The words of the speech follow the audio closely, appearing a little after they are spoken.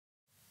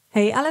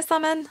Hej alle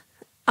sammen!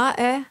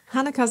 Jeg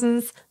Hannah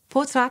Couzens,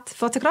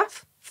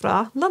 portrætfotograf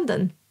fra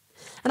London.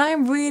 And I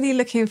am really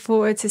looking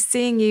forward to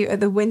seeing you at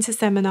the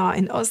Winterseminar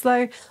in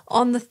Oslo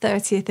on the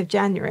 30th of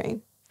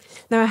January.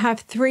 Now, I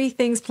have 3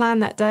 things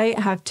planned that day. I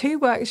have 2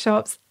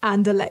 workshops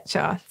and a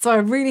lecture. So I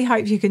really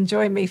hope you can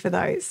join me for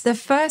those. The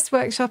first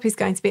workshop is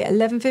going to be at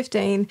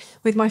 11:15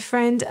 with my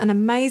friend and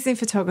amazing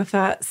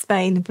photographer,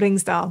 Svein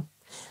Bringsdal.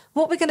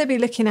 What we're going to be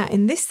looking at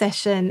in this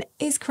session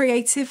is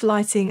creative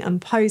lighting and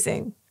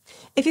posing.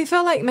 If you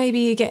feel like maybe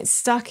you get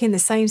stuck in the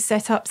same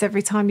setups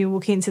every time you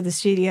walk into the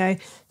studio,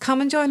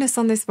 come and join us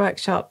on this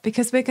workshop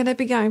because we're going to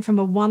be going from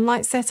a 1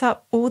 light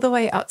setup all the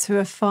way up to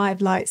a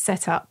 5 light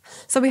setup.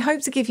 So we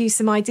hope to give you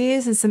some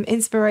ideas and some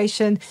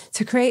inspiration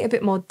to create a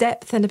bit more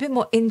depth and a bit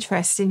more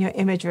interest in your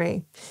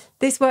imagery.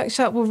 This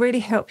workshop will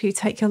really help you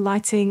take your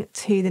lighting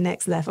to the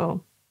next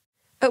level.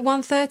 At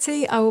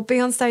 1:30, I will be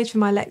on stage for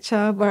my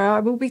lecture where I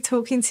will be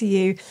talking to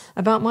you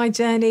about my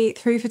journey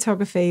through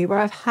photography, where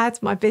I've had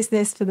my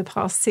business for the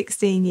past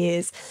 16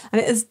 years,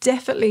 and it has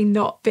definitely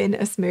not been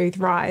a smooth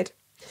ride.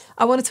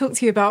 I want to talk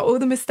to you about all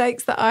the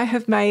mistakes that I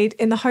have made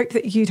in the hope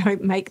that you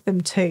don't make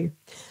them too.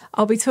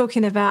 I'll be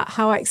talking about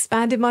how I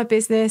expanded my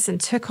business and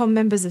took on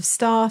members of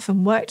staff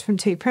and worked from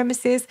 2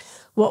 premises,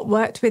 what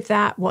worked with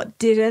that, what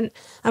didn't.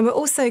 And we're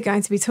also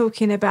going to be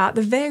talking about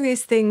the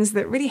various things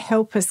that really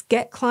help us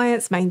get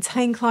clients,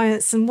 maintain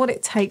clients, and what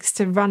it takes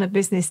to run a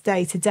business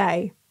day to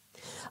day.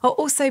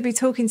 I'll also be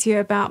talking to you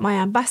about my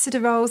ambassador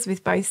roles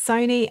with both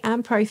Sony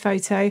and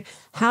Profoto,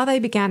 how they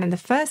began in the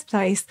first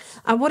place,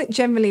 and what it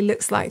generally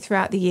looks like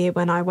throughout the year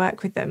when I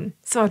work with them.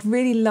 So I'd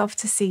really love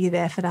to see you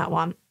there for that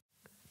one.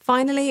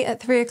 Finally,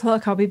 at 3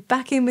 o'clock, I'll be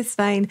back in with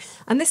Svein,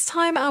 and this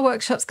time our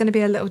workshop's going to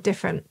be a little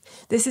different.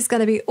 This is going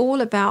to be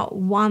all about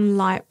 1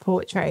 light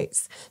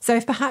portraits. So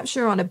if perhaps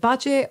you're on a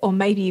budget, or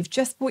maybe you've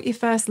just bought your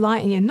first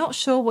light and you're not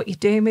sure what you're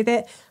doing with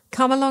it,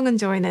 come along and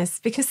join us,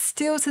 because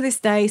still to this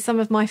day, some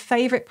of my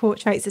favourite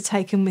portraits are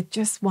taken with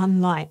just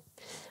 1 light.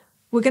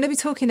 We're going to be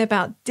talking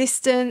about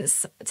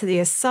distance to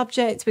the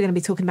subject. We're going to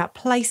be talking about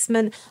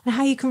placement and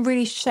how you can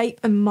really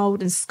shape and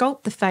mould and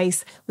sculpt the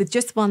face with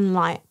just 1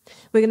 light.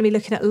 We're going to be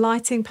looking at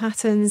lighting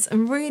patterns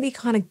and really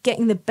kind of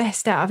getting the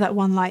best out of that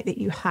 1 light that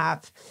you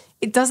have.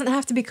 It doesn't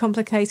have to be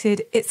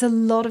complicated. It's a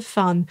lot of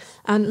fun,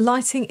 and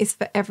lighting is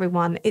for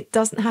everyone. It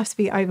doesn't have to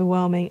be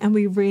overwhelming, and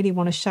we really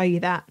want to show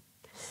you that.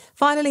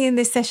 Finally, in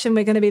this session,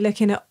 we're going to be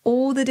looking at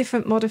all the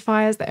different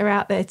modifiers that are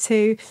out there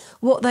too,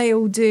 what they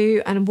all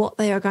do and what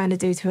they are going to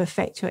do to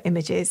affect your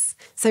images.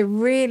 So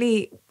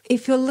really,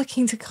 if you're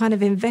looking to kind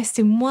of invest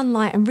in 1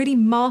 light and really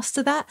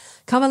master that,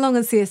 come along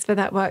and see us for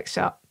that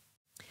workshop.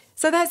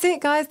 So that's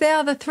it, guys. They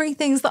are the 3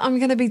 things that I'm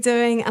going to be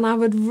doing, and I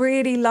would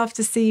really love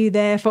to see you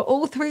there for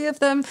all 3 of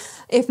them.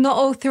 If not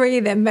all 3,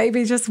 then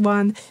maybe just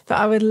 1, but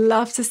I would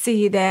love to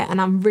see you there,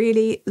 and I'm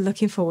really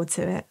looking forward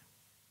to it.